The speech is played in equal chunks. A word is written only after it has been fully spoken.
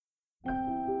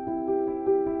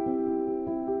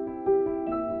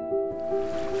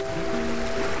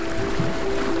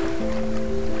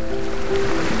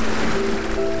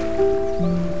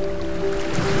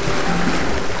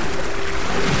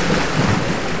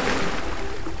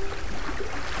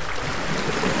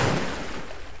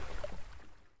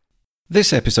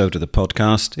This episode of the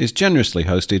podcast is generously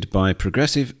hosted by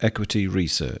Progressive Equity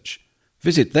Research.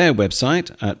 Visit their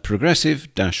website at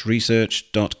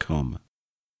progressive-research.com.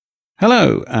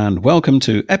 Hello and welcome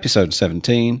to episode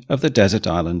 17 of the Desert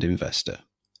Island Investor.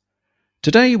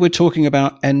 Today we're talking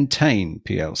about Entain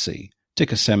Plc,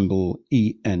 ticker symbol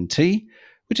ENT,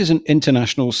 which is an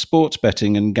international sports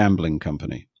betting and gambling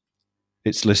company.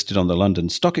 It's listed on the London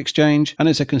Stock Exchange and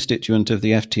is a constituent of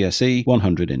the FTSE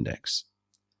 100 index.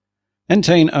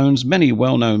 Entain owns many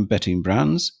well-known betting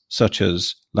brands such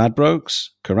as Ladbrokes,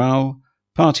 Corral,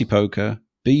 Party Poker,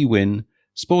 bwin,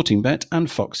 Sporting Bet and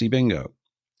Foxy Bingo.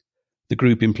 The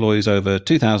group employs over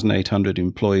 2,800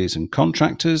 employees and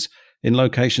contractors in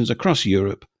locations across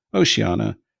Europe,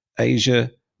 Oceania,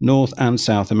 Asia, North and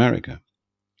South America.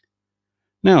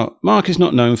 Now, Mark is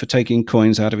not known for taking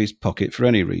coins out of his pocket for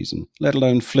any reason, let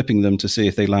alone flipping them to see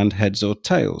if they land heads or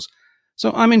tails.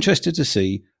 So I'm interested to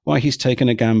see why he's taken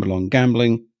a gamble on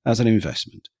gambling as an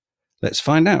investment. Let's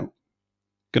find out.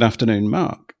 Good afternoon,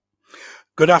 Mark.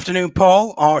 Good afternoon,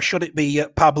 Paul, or should it be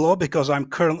Pablo, because I'm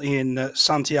currently in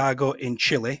Santiago in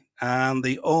Chile, and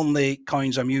the only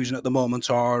coins I'm using at the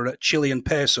moment are Chilean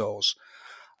pesos.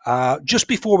 Just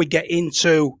before we get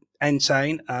into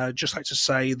Entain, I'd just like to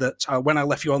say that when I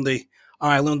left you on the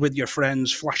island with your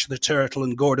friends Flash the Turtle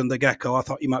and Gordon the Gecko, I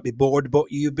thought you might be bored,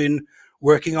 but you've been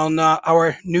working on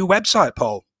our new website,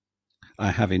 Paul.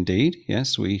 I have indeed,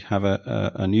 yes. We have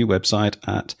a new website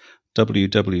at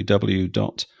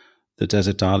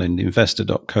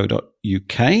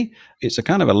www.thedesertislandinvestor.co.uk. It's a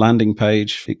kind of a landing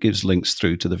page. It gives links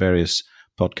through to the various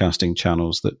podcasting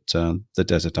channels that the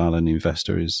Desert Island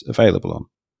Investor is available on.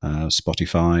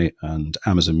 Spotify and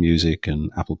Amazon Music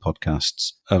and Apple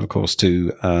Podcasts. Of course,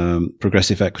 to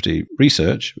Progressive Equity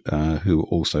Research, who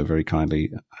also very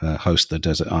kindly host the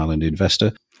Desert Island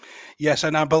Investor. Yes,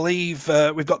 and I believe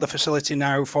we've got the facility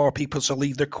now for people to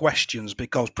leave their questions,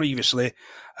 because previously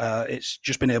it's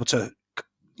just been able to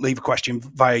leave a question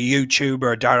via YouTube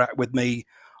or direct with me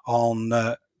on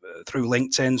through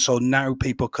LinkedIn. So now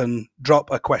people can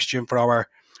drop a question for our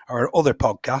other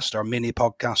podcast, our mini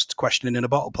podcast, Questioning in a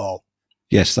Bottle, Paul.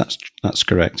 Yes, that's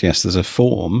correct. Yes, there's a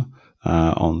form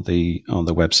on the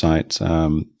website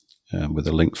with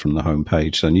a link from the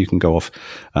homepage, and you can go off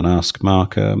and ask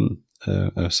Mark a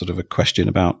sort of a question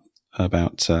about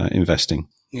investing.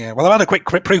 Yeah, well, I had a quick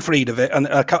proofread of it, and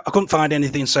I couldn't find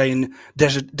anything saying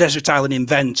Desert Island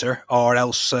Inventor or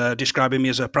else describing me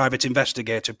as a private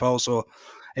investigator, Paul. So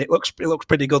it looks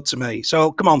pretty good to me.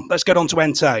 So come on, let's get on to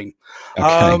Entain.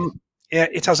 Okay.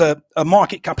 It has a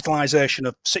market capitalization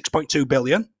of 6.2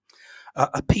 billion,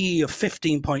 a PE of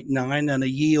 15.9, and a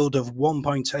yield of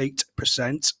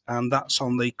 1.8%, and that's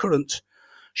on the current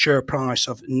share price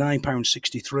of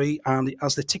 £9.63, and it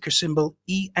has the ticker symbol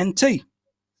ENT.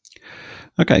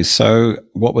 Okay, so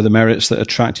what were the merits that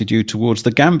attracted you towards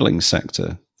the gambling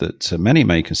sector that many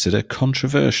may consider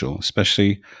controversial,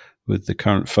 especially with the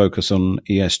current focus on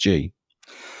ESG?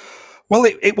 Well,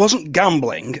 it wasn't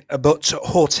gambling, but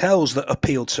hotels that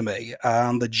appealed to me.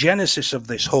 And the genesis of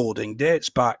this holding dates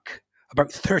back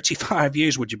about 35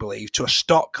 years, would you believe, to a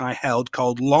stock I held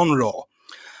called Lonrho,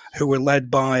 who were led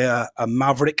by a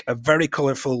maverick, a very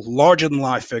colourful,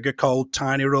 larger-than-life figure called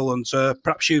Tiny Roland.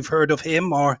 Perhaps you've heard of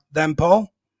him or them, Paul?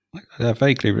 I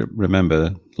vaguely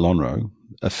remember Lonrho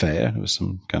affair. It was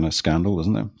some kind of scandal,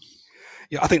 wasn't there?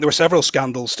 Yeah, I think there were several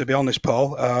scandals, to be honest,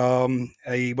 Paul.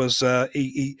 He was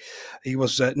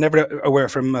never aware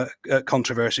from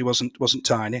controversy. wasn't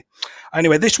tiny.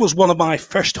 Anyway, this was one of my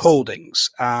first holdings,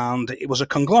 and it was a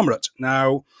conglomerate.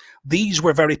 Now, these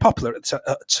were very popular at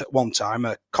one time.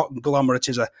 A conglomerate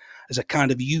is a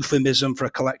kind of euphemism for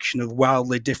a collection of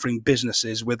wildly differing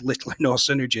businesses with little or no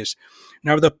synergies.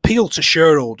 Now, the appeal to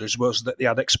shareholders was that they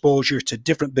had exposure to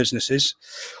different businesses,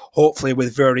 hopefully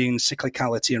with varying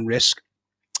cyclicality and risk.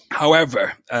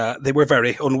 However, they were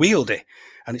very unwieldy,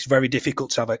 and it's very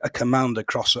difficult to have a command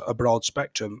across a broad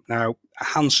spectrum. Now,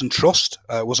 Hanson Trust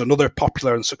was another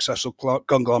popular and successful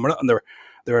conglomerate, and there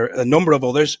are a number of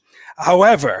others.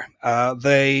 However,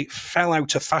 they fell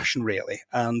out of fashion, really,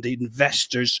 and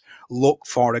investors look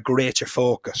for a greater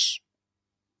focus.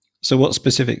 So what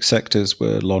specific sectors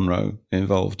were Lonrho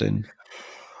involved in?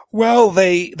 Well,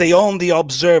 they owned the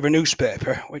Observer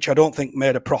newspaper, which I don't think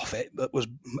made a profit, but was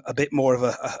a bit more of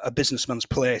a businessman's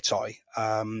play toy.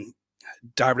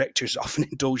 Directors often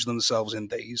indulge themselves in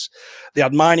these. They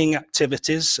had mining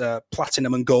activities,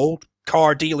 platinum and gold,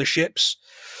 car dealerships,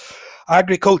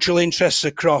 agricultural interests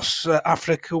across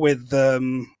Africa with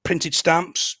printed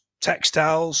stamps,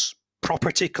 textiles,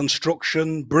 property,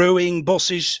 construction, brewing,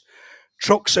 buses,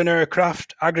 trucks and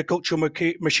aircraft, agricultural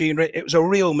machinery. It was a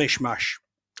real mishmash.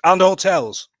 and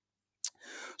hotels.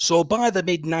 So by the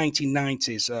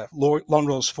mid-1990s,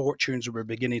 Lonro's fortunes were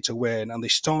beginning to wane, and they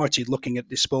started looking at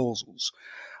disposals.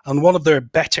 And one of their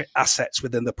better assets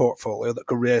within the portfolio that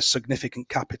could raise significant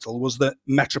capital was the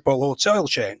Metropole Hotel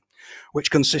chain, which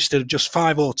consisted of just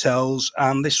 5 hotels,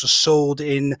 and this was sold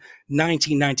in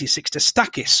 1996 to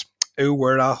Stakis, who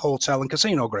were a hotel and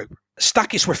casino group.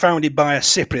 Stakis were founded by a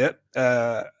Cypriot,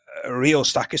 Rio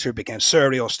Stakis, who became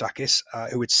Sir Rio Stakis,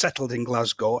 who had settled in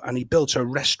Glasgow, and he built a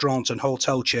restaurant and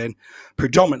hotel chain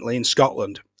predominantly in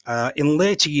Scotland. In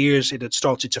later years, it had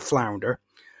started to flounder,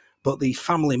 but the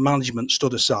family management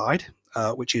stood aside,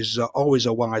 which is always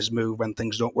a wise move when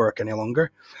things don't work any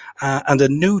longer. And a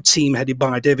new team headed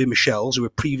by David Michels, who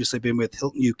had previously been with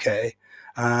Hilton UK,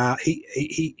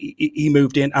 he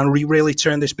moved in and really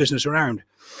turned this business around.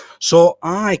 So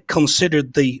I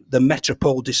considered the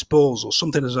Metropole disposal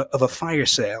something of a fire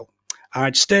sale.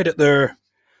 I'd stayed at their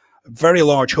very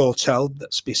large hotel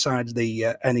that's beside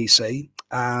the NEC,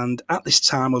 and at this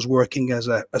time I was working as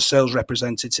a sales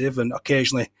representative and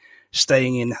occasionally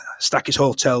staying in Stakis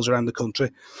hotels around the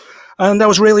country. And I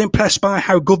was really impressed by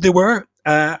how good they were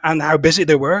and how busy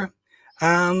they were.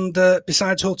 And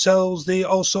besides hotels, they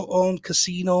also owned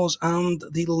casinos and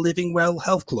the Living Well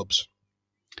health clubs.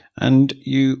 And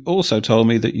you also told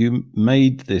me that you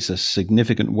made this a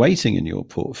significant weighting in your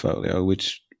portfolio,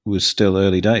 which was still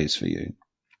early days for you.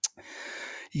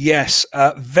 Yes,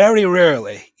 very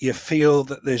rarely you feel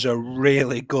that there's a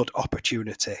really good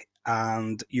opportunity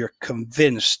and you're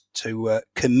convinced to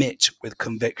commit with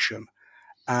conviction.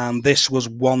 And this was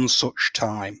one such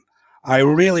time. I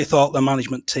really thought the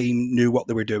management team knew what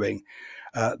they were doing.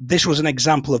 This was an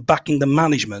example of backing the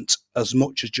management as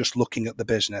much as just looking at the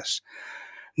business.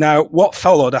 Now, what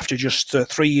followed after just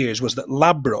 3 years was that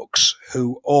Ladbrokes,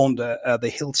 who owned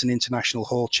the Hilton International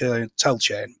Hotel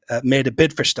chain, made a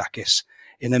bid for Stakis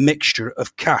in a mixture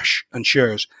of cash and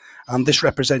shares, and this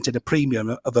represented a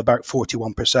premium of about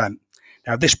 41%.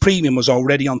 Now, this premium was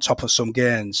already on top of some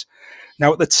gains.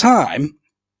 Now, at the time,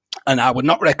 and I would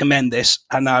not recommend this,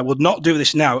 and I would not do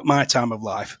this now at my time of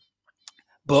life,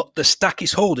 but the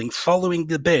Stakis holding following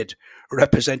the bid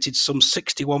represented some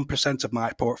 61% of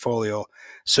my portfolio.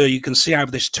 So you can see how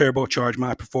this turbocharged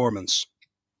my performance.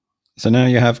 So now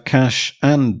you have cash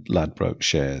and Ladbrokes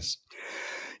shares.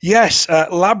 Yes,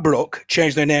 Ladbrokes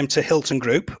changed their name to Hilton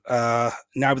Group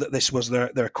now that this was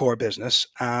their core business,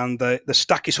 and the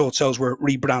Stakis hotels were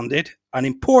rebranded. And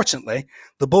importantly,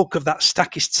 the bulk of that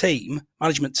Stakis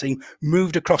management team,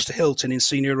 moved across to Hilton in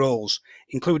senior roles,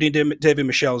 including David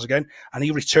Michels again, and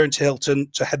he returned to Hilton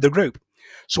to head the group.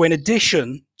 So in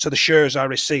addition to the shares I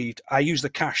received, I used the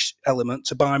cash element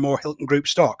to buy more Hilton Group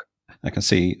stock. I can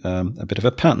see a bit of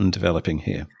a pattern developing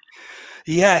here.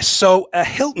 Yes, so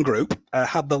Hilton Group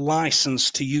had the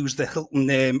license to use the Hilton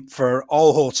name for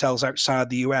all hotels outside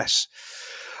the US.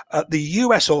 The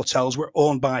US hotels were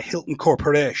owned by Hilton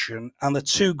Corporation, and the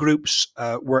two groups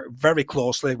worked very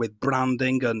closely with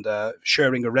branding and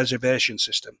sharing a reservation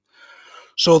system.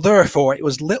 So therefore, it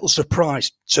was little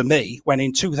surprise to me when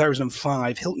in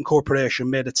 2005, Hilton Corporation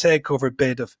made a takeover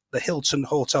bid of the Hilton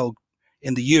Hotel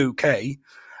in the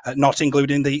UK, not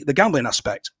including the gambling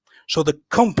aspect. So the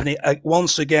company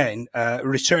once again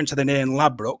returned to the name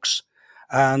Ladbrokes,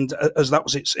 and as that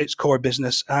was its core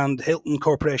business, and Hilton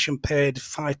Corporation paid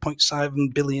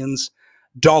 $5.7 billion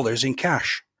in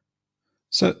cash.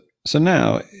 So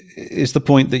now is the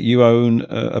point that you own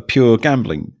a pure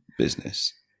gambling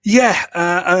business? Yeah,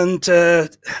 and to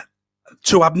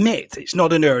admit, it's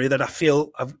not an area that I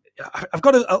feel I've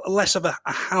got a less of a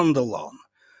handle on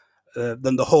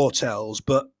than the hotels,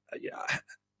 but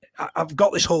I've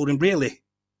got this holding really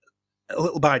a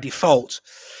little by default,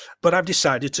 but I've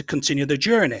decided to continue the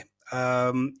journey.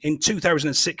 In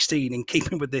 2016, in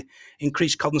keeping with the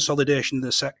increased consolidation in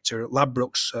the sector,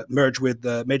 Ladbrokes merged with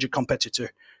major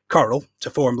competitor Coral to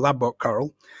form Ladbrokes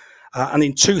Coral. And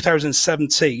in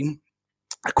 2017,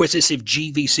 acquisitive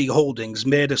GVC Holdings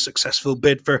made a successful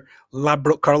bid for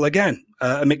Ladbrokes Coral again,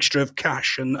 a mixture of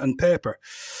cash and paper.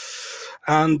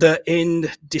 And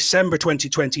in December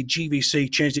 2020,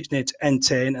 GVC changed its name to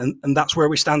Entain, and that's where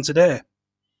we stand today.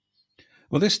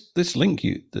 Well, this link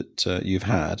that you've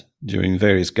had during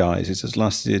various guises has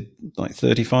lasted like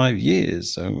 35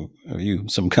 years. So have you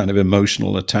some kind of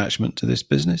emotional attachment to this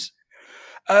business?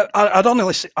 I'd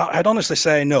honestly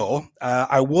say no.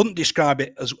 I wouldn't describe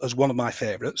it as one of my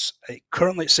favourites. It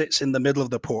currently sits in the middle of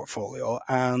the portfolio,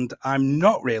 and I'm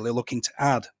not really looking to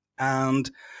add. And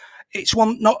it's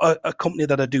not a company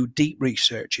that I do deep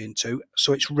research into,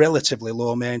 so it's relatively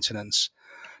low maintenance.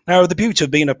 Now, the beauty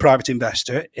of being a private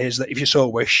investor is that if you so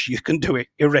wish, you can do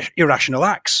irrational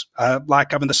acts,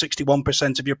 like having the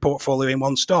 61% of your portfolio in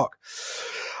one stock.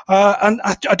 And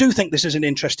I do think this is an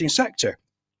interesting sector.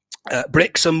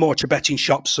 Bricks and mortar betting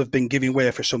shops have been giving way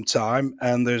for some time,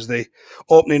 and there's the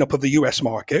opening up of the US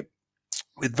market,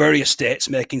 with various states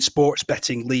making sports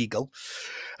betting legal,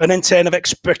 and Entain have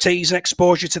expertise and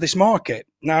exposure to this market.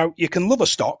 Now, you can love a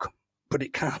stock, but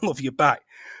it can't love you back.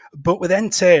 But with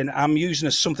Entain, I'm using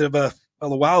as something of a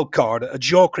wild card, a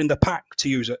joker in the pack, to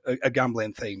use a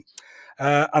gambling theme.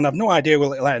 And I've no idea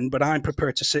will it'll end, but I'm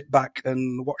prepared to sit back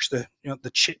and watch the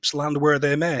chips land where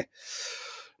they may.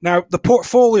 Now, the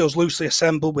portfolio is loosely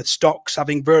assembled with stocks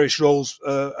having various roles,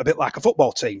 a bit like a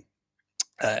football team.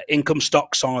 Income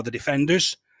stocks are the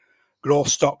defenders, growth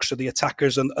stocks are the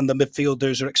attackers, and the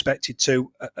midfielders are expected to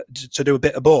do a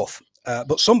bit of both.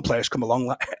 But some players come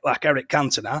along, like Eric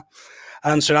Cantona,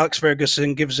 and Sir Alex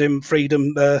Ferguson gives him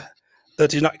freedom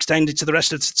that is not extended to the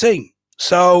rest of the team.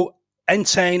 So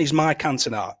Entain is my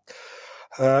Cantona.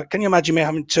 Can you imagine me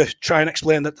having to try and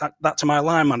explain that to my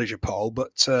line manager, Paul?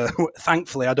 But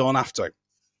thankfully, I don't have to.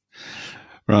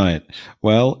 Right.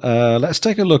 Well, let's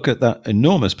take a look at that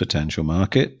enormous potential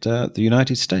market, the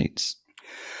United States.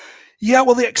 Yeah,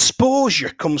 well, the exposure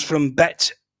comes from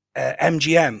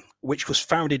MGM, which was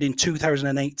founded in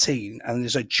 2018, and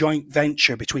is a joint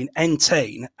venture between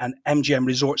Entain and MGM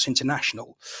Resorts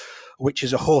International, which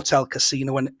is a hotel,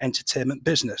 casino, and entertainment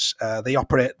business. They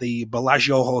operate the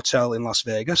Bellagio Hotel in Las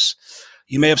Vegas.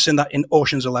 You may have seen that in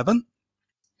Ocean's 11.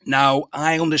 Now,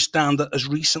 I understand that as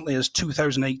recently as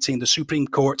 2018, the Supreme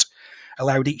Court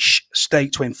allowed each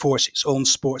state to enforce its own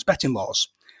sports betting laws.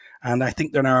 And I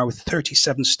think there are now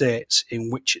 37 states in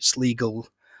which it's legal.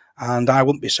 And I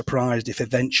wouldn't be surprised if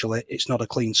eventually it's not a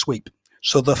clean sweep.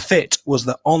 So the fit was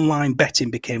that online betting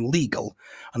became legal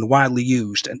and widely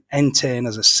used, and Entain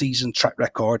has a seasoned track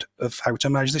record of how to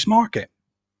manage this market.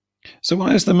 So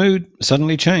why has the mood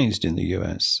suddenly changed in the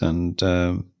US, and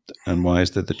why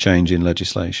is there the change in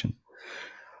legislation?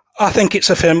 I think it's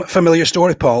a familiar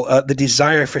story, Paul. The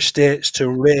desire for states to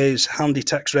raise handy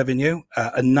tax revenue,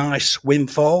 a nice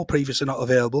windfall previously not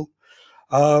available.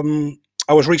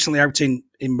 I was recently out in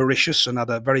Mauritius and had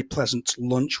a very pleasant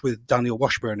lunch with Daniel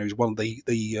Washburn, who's one of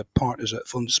the partners at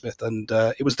Fundersmith. And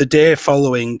it was the day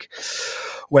following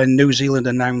when New Zealand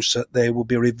announced that they would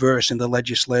be reversing the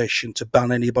legislation to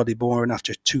ban anybody born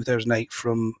after 2008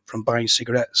 from buying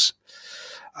cigarettes.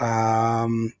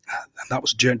 And that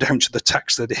was down to the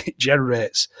tax that it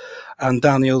generates. And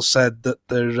Daniel said that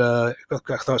I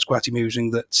thought it's quite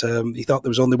amusing that he thought there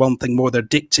was only one thing more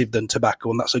addictive than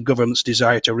tobacco, and that's a government's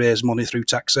desire to raise money through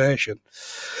taxation.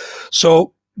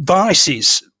 So vice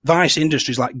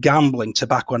industries like gambling,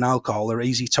 tobacco, and alcohol are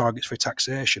easy targets for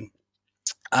taxation.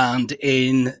 And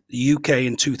in the UK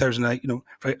in 2008,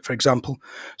 for example,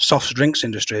 soft drinks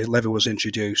industry levy was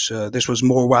introduced. This was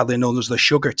more widely known as the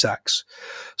sugar tax.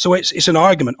 So it's an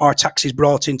argument: are taxes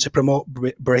brought in to promote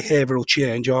behavioural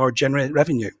change or generate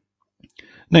revenue?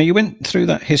 Now, you went through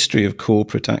that history of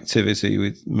corporate activity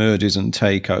with mergers and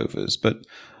takeovers, but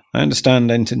I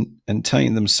understand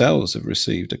Entain themselves have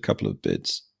received a couple of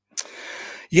bids.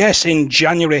 Yes, in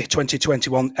January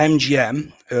 2021,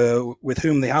 MGM, with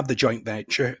whom they have the joint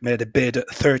venture, made a bid at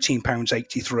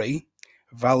 £13.83,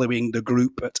 valuing the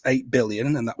group at $8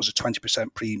 billion, and that was a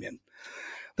 20% premium.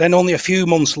 Then only a few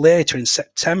months later, in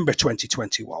September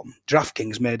 2021,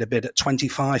 DraftKings made a bid at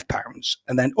 £25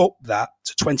 and then upped that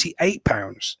to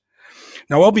 £28.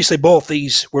 Now, obviously, both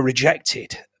these were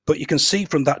rejected, but you can see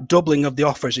from that doubling of the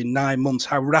offers in 9 months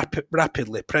how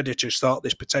rapidly predators thought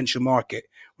this potential market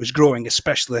was growing,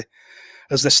 especially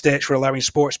as the states were allowing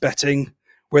sports betting,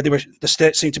 where the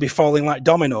states seemed to be falling like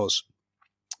dominoes.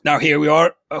 Now here we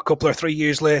are, a couple or 3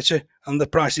 years later, and the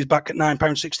price is back at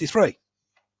 £9.63.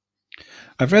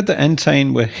 I've read that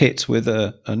Entain were hit with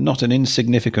a not an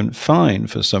insignificant fine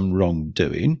for some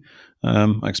wrongdoing.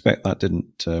 I expect that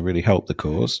didn't really help the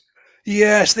cause.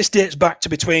 Yes, this dates back to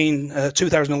between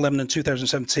 2011 and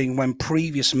 2017, when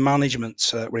previous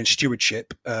management were in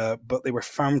stewardship, but they were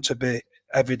found to be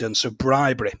evidence of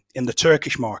bribery in the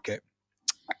Turkish market.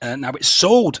 Now, it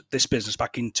sold this business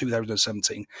back in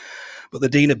 2017, but the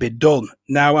deal had been done.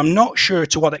 Now, I'm not sure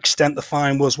to what extent the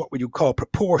fine was what we would call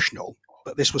proportional,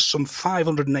 but this was some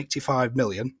 585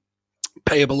 million,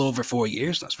 payable over 4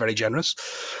 years. That's very generous.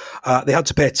 They had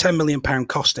to pay a £10 million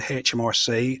cost to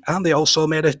HMRC, and they also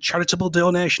made a charitable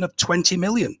donation of 20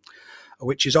 million,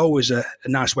 which is always a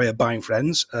nice way of buying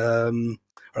friends.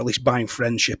 or at least buying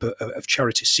friendship of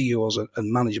charity CEOs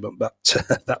and management. But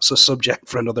that's a subject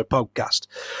for another podcast.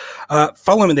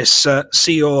 Following this,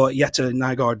 CEO Jette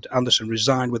Nygaard Andersen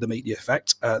resigned with immediate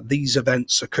effect. These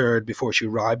events occurred before she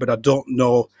arrived, but I don't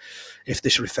know if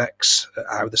this reflects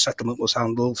how the settlement was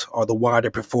handled or the wider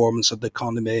performance of the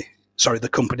company,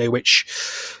 which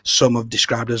some have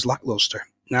described as lackluster.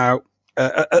 Now,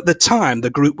 at the time, the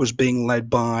group was being led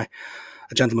by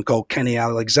a gentleman called Kenny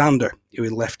Alexander, who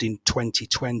had left in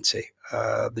 2020.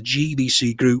 The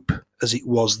GVC group, as it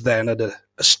was then, had a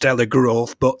stellar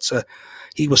growth, but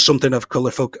he was something of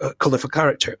colourful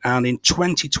character. And in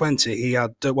 2020, he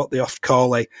had what they often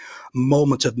call a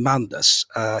moment of madness.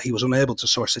 He was unable to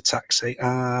source a taxi,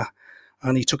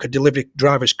 and he took a delivery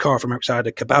driver's car from outside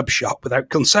a kebab shop without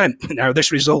consent. Now,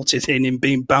 this resulted in him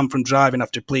being banned from driving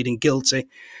after pleading guilty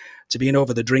to being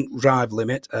over the drink-drive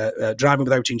limit, driving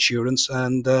without insurance,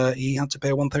 and he had to pay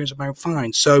a £1,000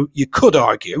 fine. So you could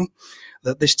argue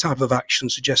that this type of action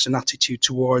suggests an attitude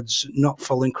towards not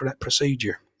following correct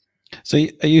procedure. So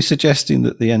are you suggesting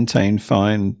that the Entain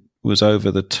fine was over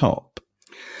the top?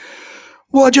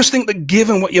 Well, I just think that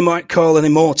given what you might call an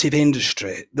emotive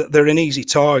industry, that they're an easy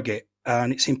target.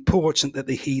 And it's important that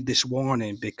they heed this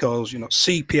warning because,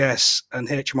 CPS and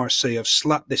HMRC have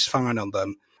slapped this fine on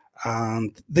them,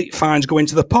 and the fines go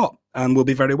into the pot and will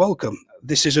be very welcome.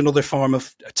 This is another form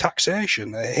of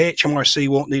taxation. HMRC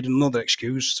won't need another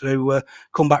excuse to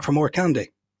come back for more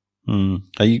candy.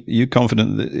 Are you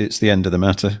confident that it's the end of the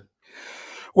matter?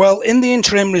 Well, in the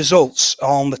interim results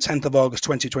on the 10th of August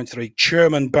 2023,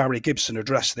 Chairman Barry Gibson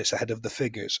addressed this ahead of the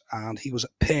figures, and he was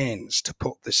at pains to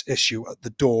put this issue at the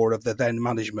door of the then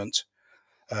management,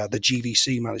 the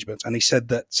GVC management. And he said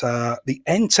that the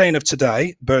Entain of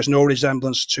today bears no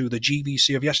resemblance to the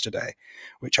GVC of yesterday,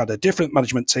 which had a different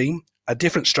management team, a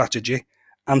different strategy,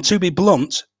 and to be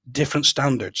blunt, different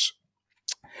standards.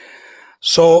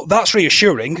 So that's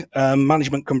reassuring.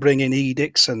 Management can bring in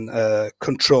edicts and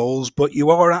controls, but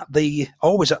you are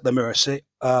always at the mercy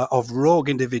of rogue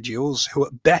individuals who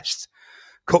at best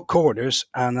cut corners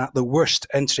and at the worst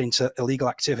enter into illegal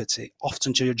activity,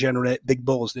 often to generate big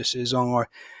businesses or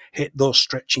hit those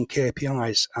stretching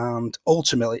KPIs. And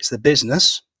ultimately, it's the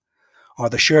business or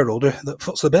the shareholder that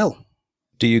foots the bill.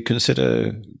 Do you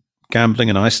consider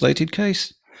gambling an isolated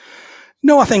case?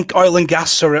 No, I think oil and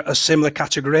gas are a similar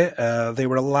category. They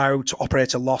were allowed to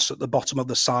operate a loss at the bottom of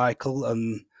the cycle,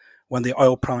 and when the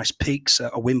oil price peaks,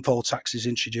 a windfall tax is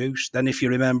introduced. Then, if you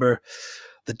remember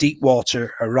the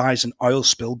Deepwater Horizon oil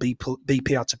spill,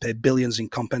 BP had to pay billions in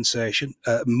compensation,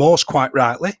 most quite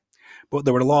rightly, but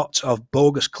there were a lot of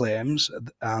bogus claims,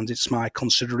 and it's my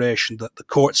consideration that the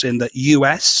courts in the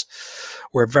US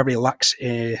were very lax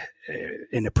in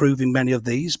approving many of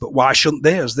these. But why shouldn't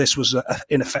they, as this was,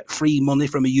 in effect, free money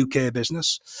from a UK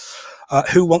business?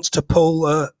 Who wants to pull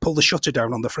the shutter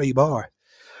down on the free bar?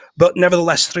 But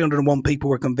nevertheless, 301 people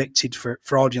were convicted for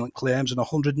fraudulent claims and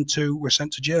 102 were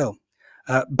sent to jail.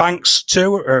 Banks,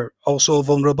 too, are also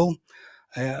vulnerable.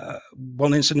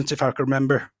 One incident, if I can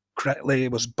remember correctly,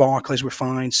 it was Barclays were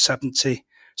fined 70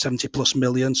 plus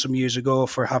million some years ago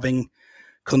for having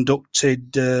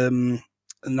conducted the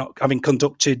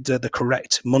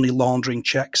correct money laundering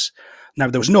checks. Now,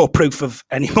 there was no proof of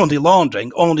any money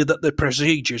laundering, only that the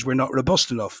procedures were not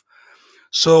robust enough.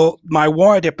 So my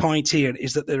wider point here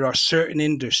is that there are certain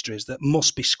industries that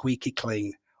must be squeaky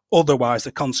clean. Otherwise,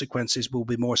 the consequences will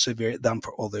be more severe than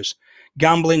for others.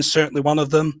 Gambling is certainly one of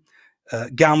them.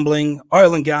 Gambling,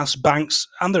 oil and gas, banks,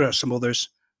 and there are some others.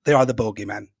 They are the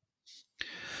bogeymen.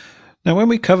 Now, when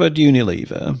we covered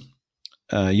Unilever,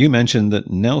 you mentioned that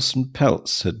Nelson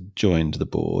Peltz had joined the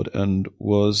board and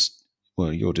was,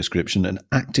 well, your description, an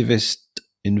activist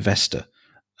investor.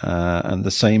 And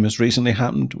the same has recently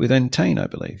happened with Entain, I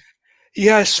believe.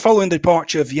 Yes, following the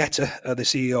departure of Jette, the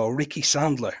CEO, Ricky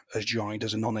Sandler has joined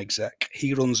as a non-exec.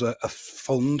 He runs a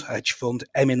hedge fund,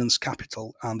 Eminence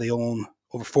Capital, and they own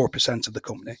over 4% of the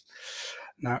company.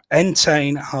 Now,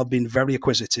 Entain have been very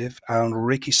acquisitive, and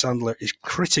Ricky Sandler is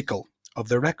critical of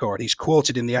their record. He's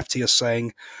quoted in the FT as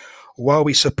saying, "While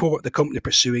we support the company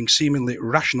pursuing seemingly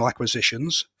rational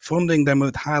acquisitions, funding them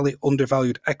with highly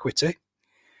undervalued equity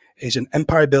is an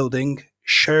empire-building,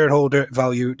 shareholder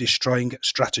value-destroying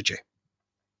strategy."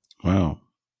 Wow.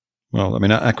 Well, I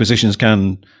mean, acquisitions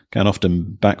can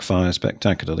often backfire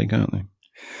spectacularly, can't they?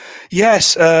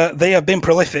 Yes, they have been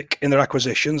prolific in their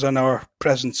acquisitions and are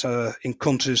present in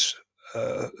countries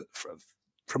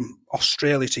from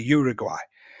Australia to Uruguay.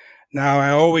 Now,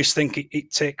 I always think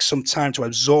it takes some time to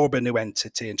absorb a new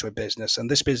entity into a business,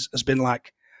 and this has been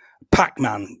like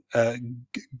Pac-Man,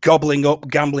 gobbling up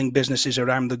gambling businesses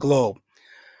around the globe.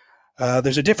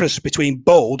 There's a difference between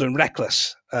bold and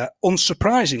reckless.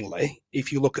 Unsurprisingly,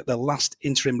 if you look at the last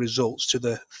interim results to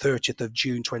the 30th of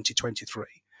June 2023,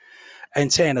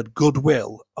 Entain had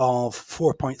goodwill of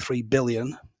 4.3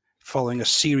 billion following a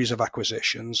series of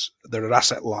acquisitions that are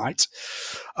asset light,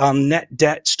 and net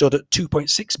debt stood at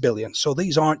 2.6 billion. So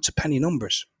these aren't penny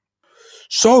numbers.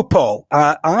 So, Paul,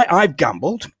 I've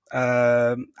gambled.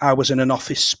 I was in an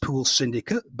office pool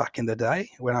syndicate back in the day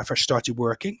when I first started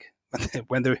working,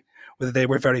 when they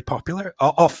were very popular.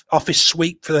 Office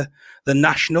sweep for the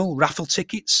national raffle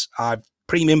tickets. I've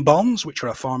premium bonds, which are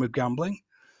a form of gambling.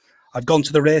 I've gone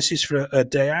to the races for a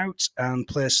day out and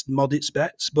placed modest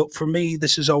bets. But for me,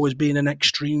 this has always been an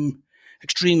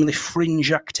extremely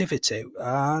fringe activity.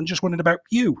 I'm just wondering about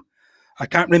you. I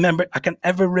can't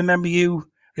ever remember you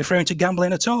referring to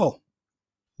gambling at all.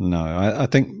 No, I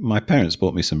think my parents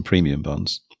bought me some premium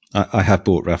bonds. I have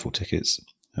bought raffle tickets,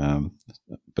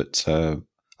 but I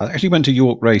actually went to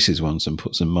York races once and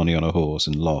put some money on a horse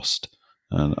and lost,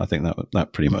 and I think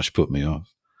that pretty much put me off.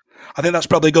 I think that's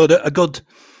probably a good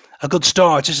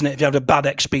start, isn't it? If you had a bad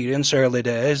experience early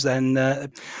days,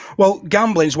 then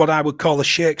gambling is what I would call the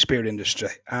Shakespeare industry,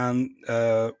 and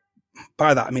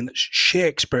by that I mean that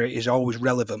Shakespeare is always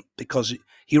relevant because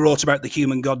he wrote about the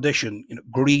human condition: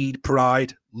 greed,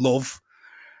 pride, love,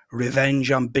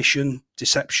 revenge, ambition,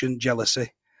 deception,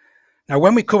 jealousy. Now,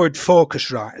 when we covered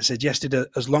Focusrite, I suggested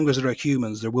as long as there are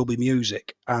humans, there will be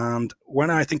music. And when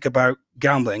I think about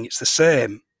gambling, it's the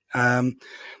same. I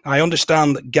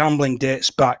understand that gambling dates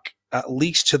back at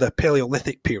least to the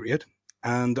Paleolithic period,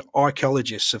 and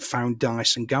archaeologists have found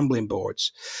dice and gambling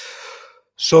boards.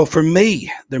 So for me,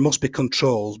 there must be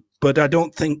controls, but I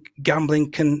don't think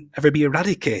gambling can ever be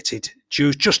eradicated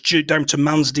just due down to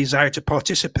man's desire to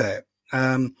participate.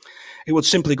 It would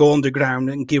simply go underground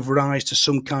and give rise to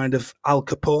some kind of Al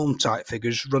Capone type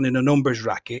figures running a numbers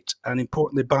racket and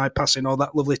importantly bypassing all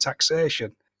that lovely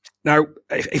taxation. Now,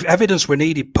 if evidence were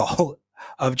needed, Paul,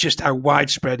 of just how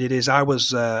widespread it is, I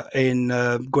was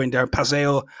going down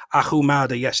Paseo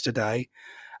Ahumada yesterday,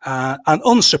 and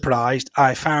unsurprised,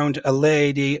 I found a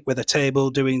lady with a table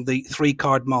doing the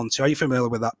 3-card Monte. Are you familiar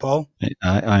with that, Paul?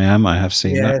 I am. I have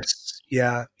seen that.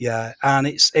 Yeah, and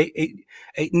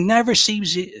it never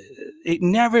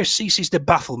ceases to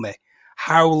baffle me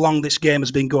how long this game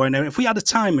has been going on. If we had a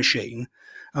time machine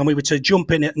and we were to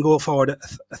jump in it and go forward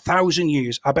 1,000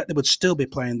 years, I bet they would still be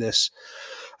playing this.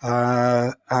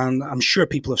 And I'm sure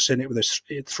people have seen it with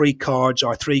 3 cards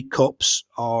or 3 cups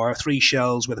or 3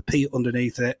 shells with a P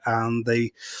underneath it, and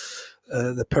the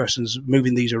person's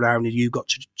moving these around, and you've got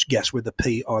to guess where the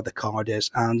P or the card is.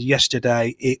 And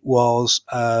yesterday it was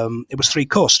 3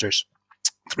 coasters,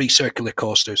 3 circular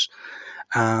coasters,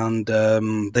 and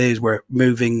they were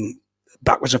moving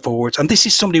backwards and forwards. And this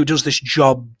is somebody who does this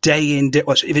job day in, day.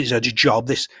 Well, if it's a job,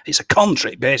 it's a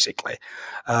contract basically.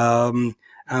 And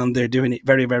they're doing it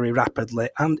very, very rapidly.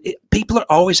 And people are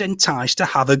always enticed to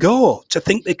have a go, to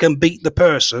think they can beat the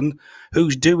person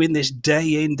who's doing this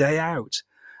day in, day out.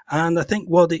 And I think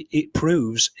what it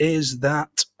proves is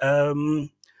that, as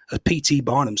P.T.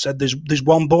 Barnum said, there's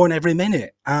one born every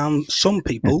minute. And some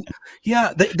people,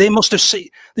 they must have seen.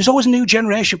 There's always a new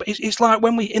generation, but it's like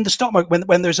when we in the stock market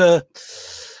when there's a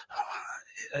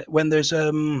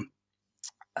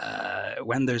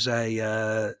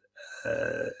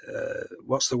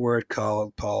what's the word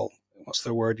called, Paul? What's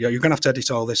the word? Yeah, you're going to have to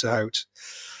edit all this out.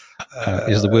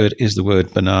 Is the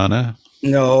word banana?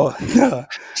 No. I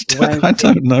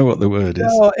don't know what the word is.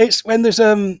 No, it's when there's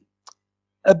a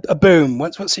boom.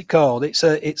 What's it called? It's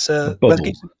a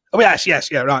bubble. Right,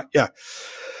 yeah.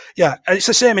 And it's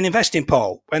the same in investing,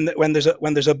 Paul. When there's a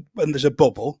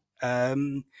bubble,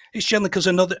 it's generally because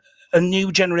a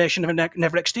new generation have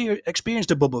never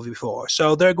experienced a bubble before,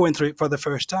 so they're going through it for the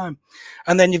first time.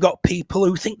 And then you've got people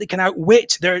who think they can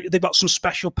outwit. They've got some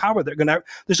special power.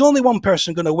 There's only one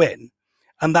person going to win,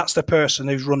 and that's the person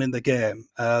who's running the game.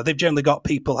 They've generally got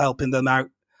people helping them out,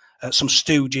 some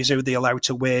stooges who they allow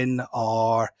to win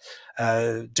or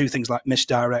do things like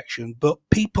misdirection. But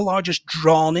people are just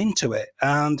drawn into it,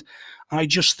 and I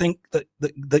just think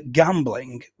that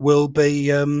gambling will be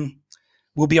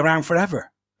around forever.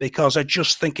 Because I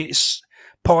just think it's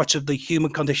part of the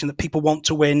human condition that people want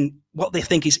to win what they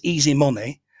think is easy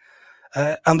money,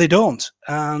 and they don't.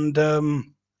 And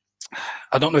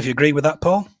I don't know if you agree with that,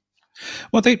 Paul.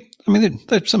 Well,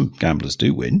 some gamblers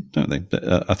do win, don't they?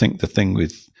 But I think the thing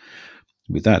with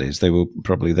that is they will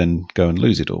probably then go and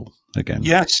lose it all again.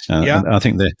 Yes, And I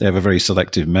think they have a very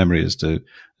selective memory as to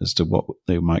what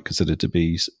they might consider to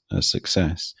be a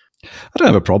success. I don't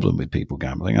have a problem with people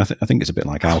gambling. I think it's a bit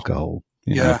like alcohol.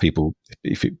 Yeah. People,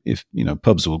 if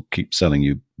pubs will keep selling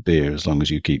you beer as long as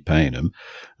you keep paying them.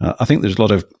 I think there's a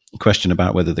lot of question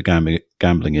about whether the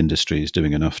gambling industry is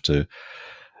doing enough to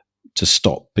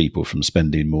stop people from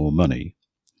spending more money.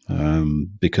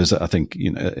 Because I think,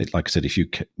 like I said, if you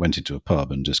went into a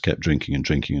pub and just kept drinking and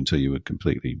drinking until you were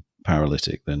completely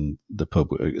paralytic, then the pub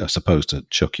are supposed to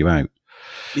chuck you out,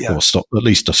 or at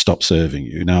least to stop serving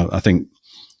you. Now, I think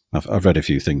I've read a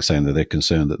few things saying that they're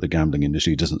concerned that the gambling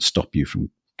industry doesn't stop you from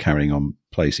carrying on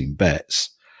placing bets.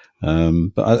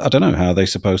 But I don't know, how are they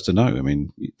supposed to know? I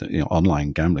mean,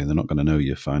 online gambling, they're not going to know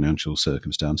your financial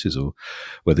circumstances, or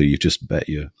whether you've just bet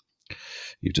your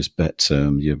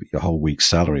whole week's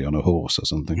salary on a horse or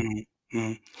something.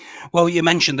 Mm-hmm. Well, you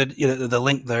mentioned that the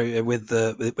link there with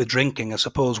drinking. I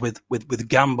suppose with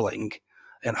gambling,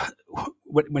 and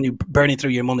when you're burning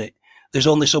through your money, there's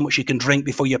only so much you can drink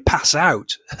before you pass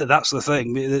out. That's the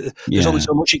thing. There's only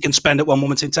so much you can spend at one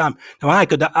moment in time. Now, I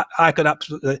could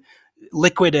absolutely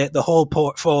liquidate the whole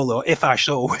portfolio if I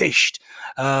so wished,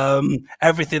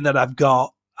 everything that I've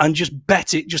got, and just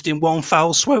bet it just in one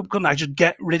foul swoop, couldn't I? Just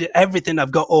get rid of everything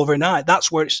I've got overnight.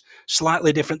 That's where it's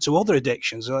slightly different to other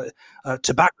addictions.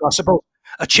 Tobacco, I suppose.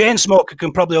 A chain smoker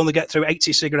can probably only get through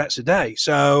 80 cigarettes a day.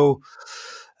 So,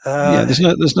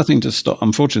 there's nothing to stop.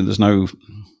 Unfortunately,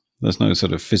 there's no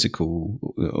sort of physical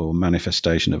or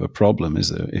manifestation of a problem, is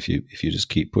there? If you just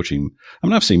keep pushing. I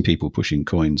mean, I've seen people pushing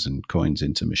coins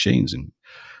into machines and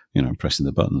pressing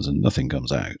the buttons, and nothing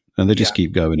comes out, and they just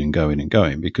keep going and going and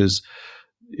going, because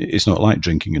it's not like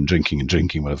drinking and drinking and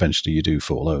drinking. Well, eventually you do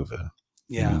fall over.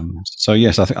 Yeah. So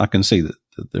yes, I think I can see that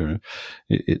there.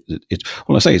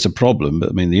 Well, I say it's a problem, but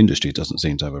I mean the industry doesn't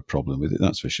seem to have a problem with it.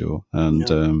 That's for sure. And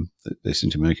they seem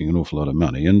to be making an awful lot of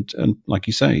money. And like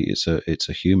you say, it's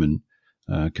a human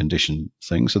condition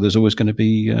thing. So there's always going to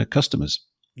be customers.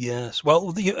 Yes.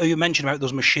 Well, you mentioned about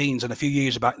those machines, and a few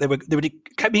years back they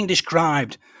kept being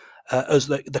described as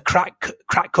the crack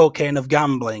cocaine of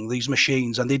gambling, these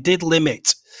machines, and they did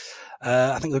limit.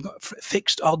 I think they've got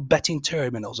fixed odd betting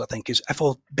terminals, I think is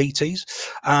FOBTs,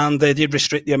 and they did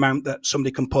restrict the amount that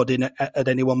somebody can put in at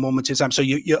any one moment in time. So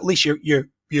you at least you're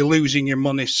losing your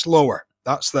money slower.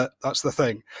 That's the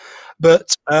thing.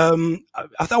 But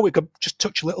I thought we could just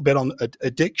touch a little bit on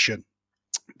addiction,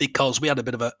 because we had a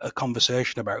bit of a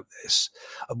conversation about this,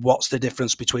 of what's the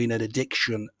difference between an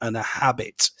addiction and a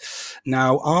habit.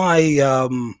 Now,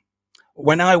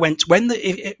 we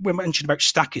mentioned about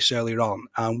Stackis earlier on,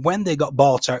 and when they got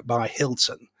bought out by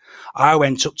Hilton, I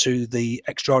went up to the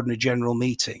extraordinary general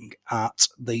meeting at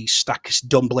the Stackis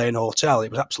Dunblane Hotel.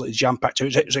 It was absolutely jam-packed.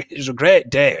 It was a great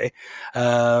day.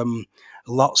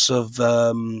 Lots of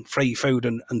free food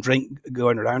and drink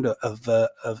going around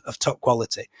of top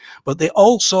quality. But they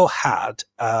also had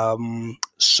some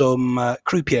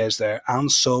croupiers there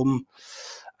and some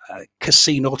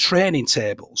casino training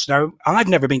tables. Now, I've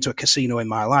never been to a casino in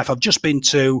my life. I've just been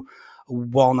to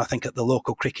one, I think, at the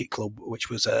local cricket club, which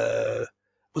was it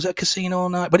a casino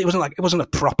night? But it wasn't a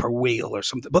proper wheel or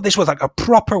something. But this was like a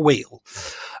proper wheel,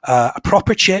 a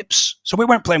proper chips. So we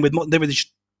weren't playing with money.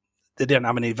 They didn't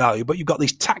have any value, but you've got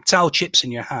these tactile chips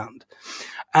in your hand.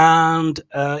 And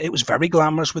it was very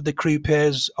glamorous with the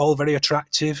croupiers, all very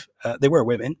attractive. They were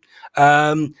women.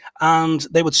 And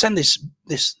they would send this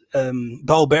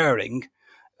ball bearing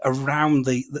around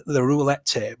the roulette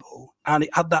table, and it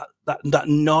had that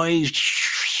noise,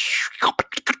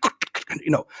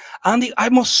 and I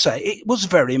must say it was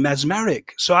very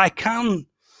mesmeric. So I can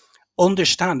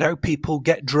understand how people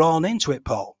get drawn into it,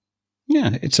 Paul.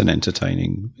 Yeah, it's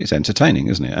entertaining,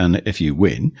 isn't it? And if you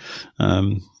win,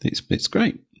 it's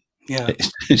great. Yeah,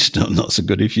 it's not so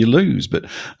good if you lose, but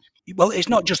well, it's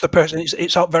not just the person;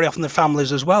 it's very often the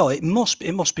families as well. It must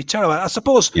be terrible. I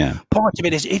suppose part of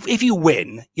it is if you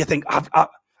win, you think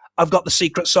I've got the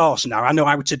secret sauce now. I know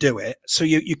how to do it, so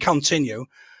you continue.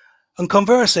 And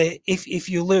conversely, if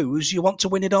you lose, you want to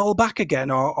win it all back again,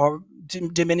 or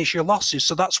diminish your losses.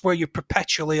 So that's where you're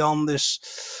perpetually on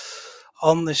this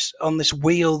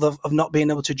wheel of not being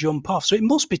able to jump off. So it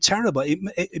must be terrible.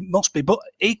 It must be. But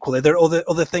equally, there are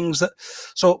other things that.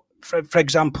 So, for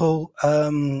example,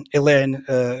 Elaine,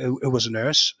 who was a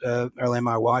nurse, Elaine,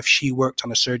 my wife, she worked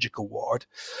on a surgical ward,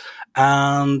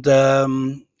 and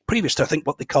previous to, I think,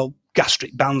 what they call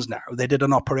gastric bands now, they did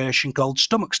an operation called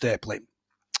stomach stapling.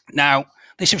 Now,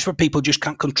 this is for people who just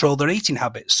can't control their eating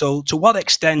habits. So, to what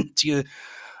extent do you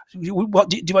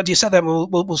say that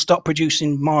we'll stop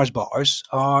producing Mars bars,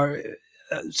 or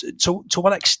to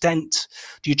what extent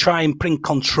do you try and bring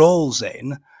controls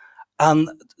in? And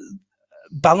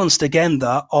balanced again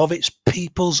that of its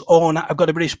people's own, have got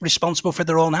to be responsible for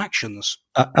their own actions.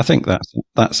 I think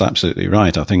that's absolutely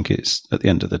right. I think it's, at the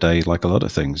end of the day, like a lot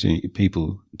of things,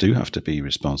 people do have to be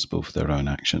responsible for their own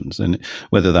actions. And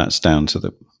whether that's down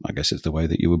to I guess it's the way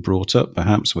that you were brought up,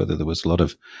 perhaps, whether there was a lot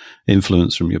of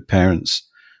influence from your parents,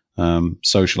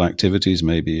 social activities,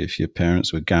 maybe if your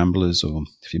parents were gamblers, or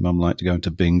if your mum liked to go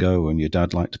into bingo and your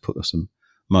dad liked to put some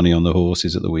money on the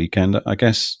horses at the weekend. I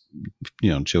guess,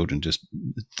 children just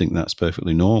think that's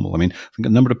perfectly normal. I mean, I think a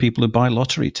number of people who buy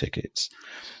lottery tickets.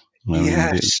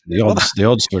 Yes. The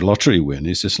odds for a lottery win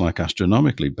is just like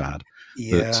astronomically bad.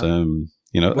 Yeah.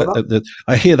 But,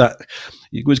 I hear that.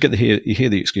 You always you hear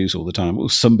the excuse all the time, well,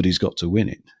 somebody's got to win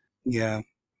it. Yeah.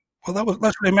 Well,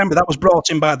 let's remember that was brought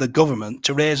in by the government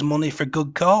to raise money for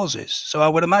good causes. So I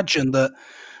would imagine that,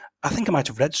 I think I might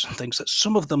have read some things, that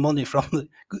some of the money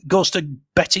goes to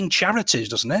betting charities,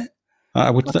 doesn't it?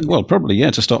 I would think, well, probably, yeah,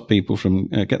 to stop people from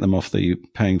get them off the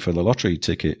paying for the lottery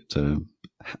ticket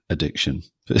addiction.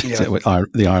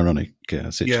 The ironic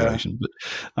situation. Yeah. But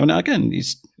I mean, again,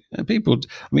 people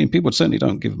certainly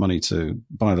don't give money to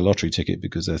buy the lottery ticket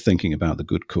because they're thinking about the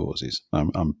good causes.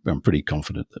 I'm pretty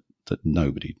confident that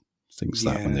nobody thinks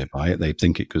that when they buy it. They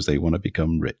think it because they want to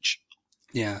become rich.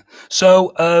 Yeah.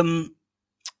 So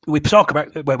we've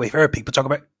heard people talk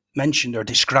about, mentioned or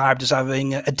described as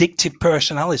having addictive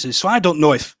personalities. So I don't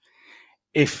know if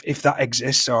that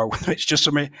exists, or whether it's just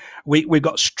something we've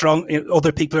got strong.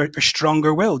 Other people are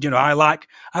stronger willed. I like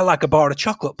a bar of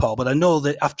chocolate, Paul, but I know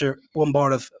that after one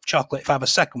bar of chocolate, if I have a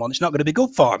second one, it's not going to be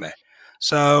good for me.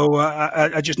 So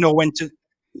I just know when to.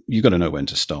 You've got to know when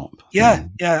to stop. Yeah.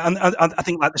 And I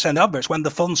think, like they say in the adverts, when the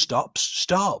fun stops,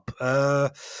 stop.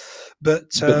 But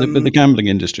the gambling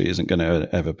industry isn't going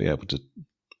to ever be able to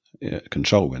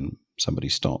control when somebody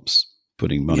stops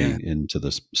putting money into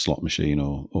the slot machine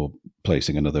or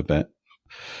placing another bet.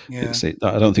 Yeah.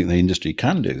 I don't think the industry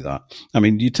can do that. I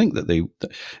mean, you'd think that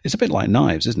it's a bit like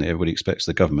knives, isn't it? Everybody expects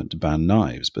the government to ban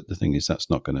knives, but the thing is that's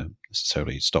not going to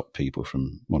necessarily stop people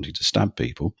from wanting to stab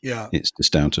people. Yeah. It's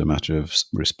just down to a matter of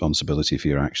responsibility for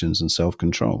your actions and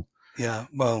self-control. Yeah,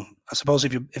 well, I suppose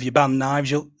if you ban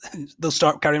knives, they'll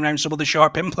start carrying around some other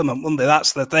sharp implement, won't they?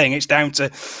 That's the thing. It's down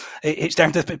to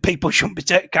people shouldn't be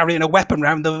carrying a weapon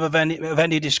around them of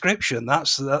any description.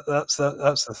 That's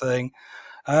the thing.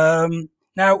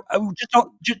 Now, I'm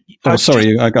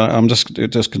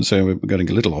just concerned we're getting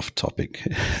a little off topic.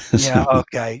 Yeah.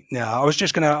 Okay. Yeah, I was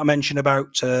just going to mention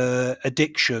about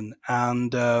addiction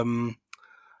and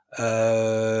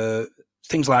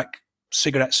things like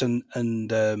cigarettes and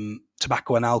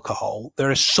tobacco and alcohol. There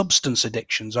are substance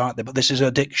addictions, aren't there? But this is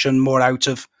addiction more out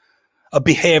of a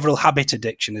behavioural habit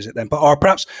addiction, is it then? Or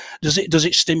perhaps does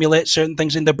it stimulate certain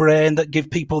things in the brain that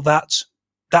give people that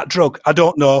drug? I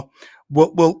don't know.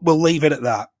 We'll leave it at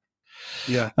that.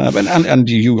 Yeah. And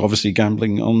you obviously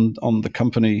gambling on the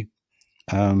company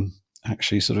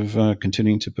actually sort of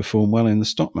continuing to perform well in the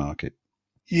stock market.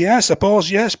 Yes, I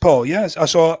suppose. Yes, Paul. Yes, I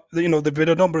saw. There've been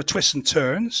a number of twists and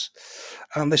turns,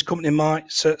 and this company might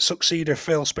succeed or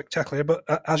fail spectacularly. But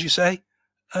as you say,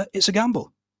 it's a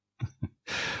gamble.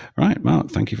 Right,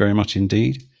 Mark. Thank you very much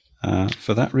indeed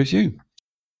for that review.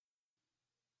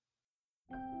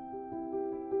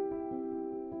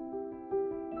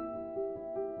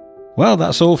 Well,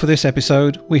 that's all for this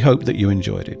episode. We hope that you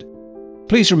enjoyed it.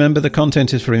 Please remember the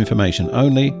content is for information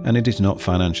only, and it is not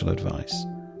financial advice.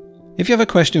 If you have a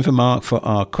question for Mark for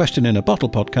our Question in a Bottle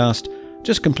podcast,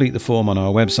 just complete the form on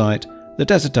our website,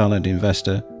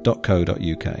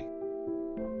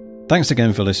 thedesertislandinvestor.co.uk. Thanks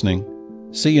again for listening.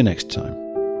 See you next time.